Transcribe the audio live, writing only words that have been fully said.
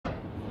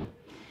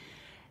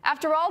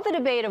After all the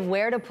debate of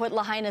where to put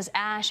Lahaina's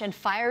ash and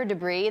fire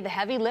debris, the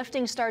heavy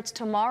lifting starts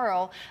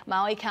tomorrow.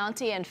 Maui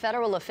County and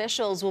federal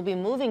officials will be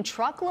moving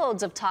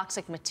truckloads of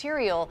toxic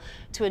material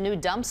to a new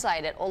dump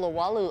site at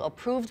Olowalu,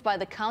 approved by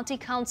the County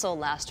Council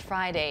last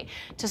Friday.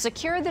 To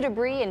secure the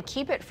debris and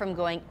keep it from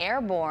going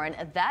airborne,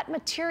 that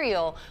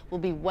material will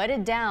be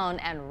wetted down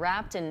and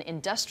wrapped in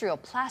industrial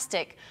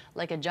plastic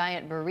like a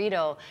giant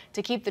burrito.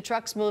 To keep the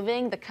trucks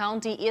moving, the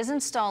county is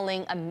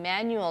installing a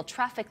manual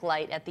traffic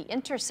light at the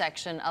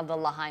intersection of the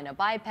Lahaina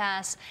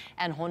bypass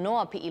and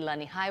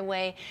Honoapi'ilani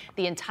Highway.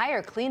 The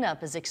entire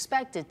cleanup is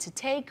expected to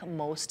take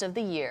most of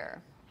the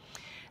year.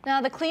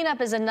 Now, the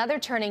cleanup is another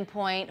turning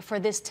point for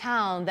this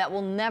town that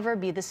will never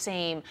be the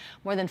same.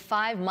 More than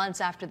 5 months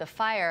after the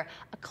fire,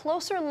 a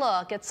closer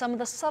look at some of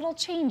the subtle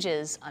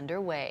changes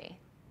underway.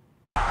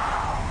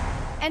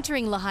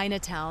 Entering Lahaina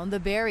town, the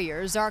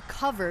barriers are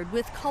covered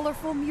with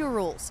colorful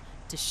murals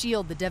to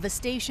shield the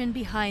devastation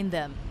behind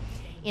them.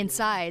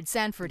 Inside,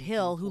 Sanford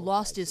Hill, who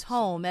lost his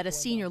home at a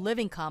senior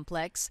living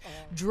complex,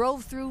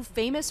 drove through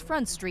famous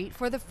Front Street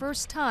for the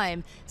first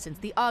time since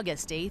the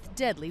August 8th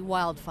deadly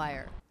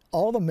wildfire.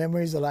 All the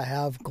memories that I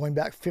have going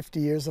back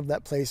 50 years of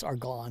that place are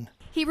gone.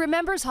 He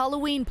remembers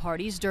Halloween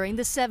parties during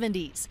the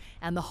 70s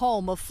and the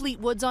home of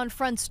Fleetwoods on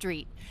Front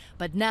Street.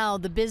 But now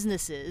the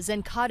businesses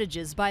and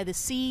cottages by the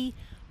sea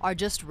are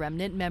just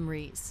remnant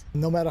memories.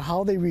 No matter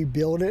how they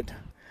rebuild it,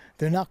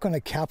 they're not going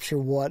to capture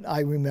what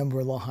I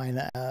remember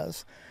Lahaina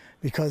as,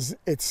 because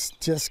it's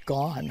just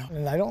gone.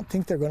 And I don't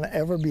think they're going to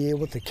ever be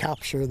able to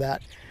capture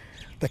that,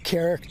 the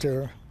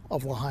character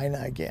of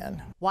Lahaina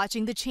again.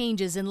 Watching the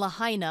changes in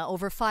Lahaina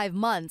over 5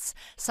 months,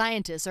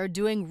 scientists are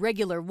doing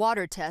regular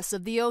water tests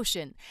of the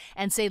ocean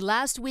and say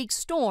last week's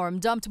storm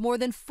dumped more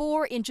than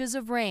 4 inches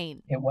of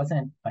rain. It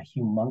wasn't a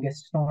humongous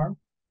storm,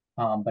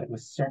 but it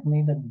was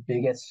certainly the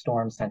biggest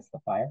storm since the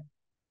fire.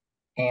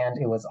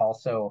 And it was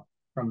also,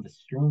 from the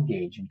stream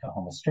gauge in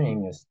Kahoma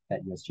Stream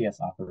that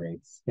USGS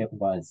operates, it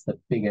was the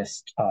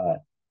biggest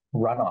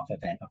runoff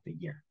event of the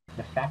year.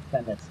 The fact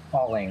that it's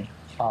falling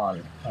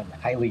on a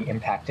highly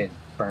impacted,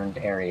 burned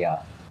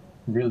area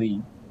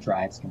really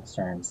drives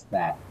concerns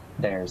that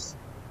there's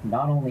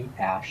not only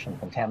ash and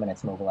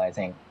contaminants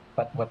mobilizing,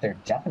 but what there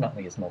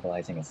definitely is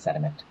mobilizing is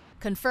sediment.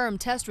 Confirmed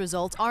test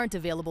results aren't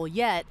available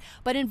yet,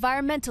 but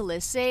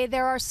environmentalists say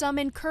there are some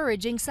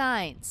encouraging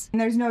signs.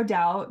 And there's no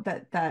doubt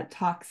that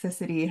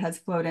toxicity has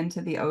flowed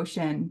into the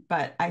ocean,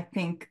 but I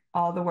think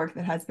all the work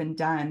that has been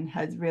done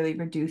has really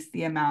reduced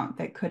the amount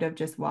that could have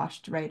just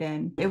washed right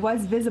in. It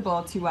was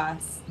visible to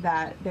us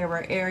that there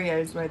were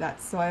areas where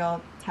that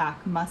soil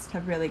tack must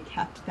have really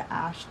kept the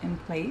ash in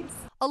place.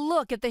 A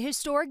look at the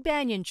historic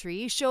banyan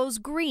tree shows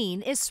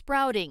green is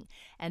sprouting,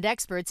 and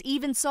experts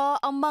even saw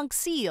a monk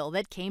seal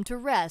that came to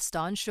rest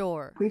on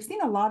shore. We've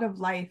seen a lot of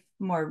life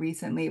more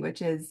recently,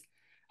 which is,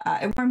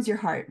 it warms your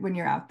heart when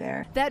you're out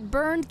there. That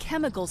burned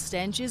chemical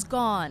stench is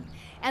gone,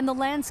 and the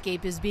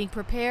landscape is being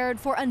prepared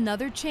for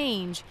another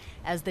change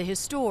as the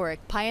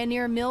historic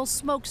Pioneer Mill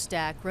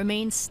smokestack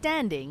remains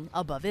standing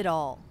above it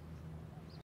all.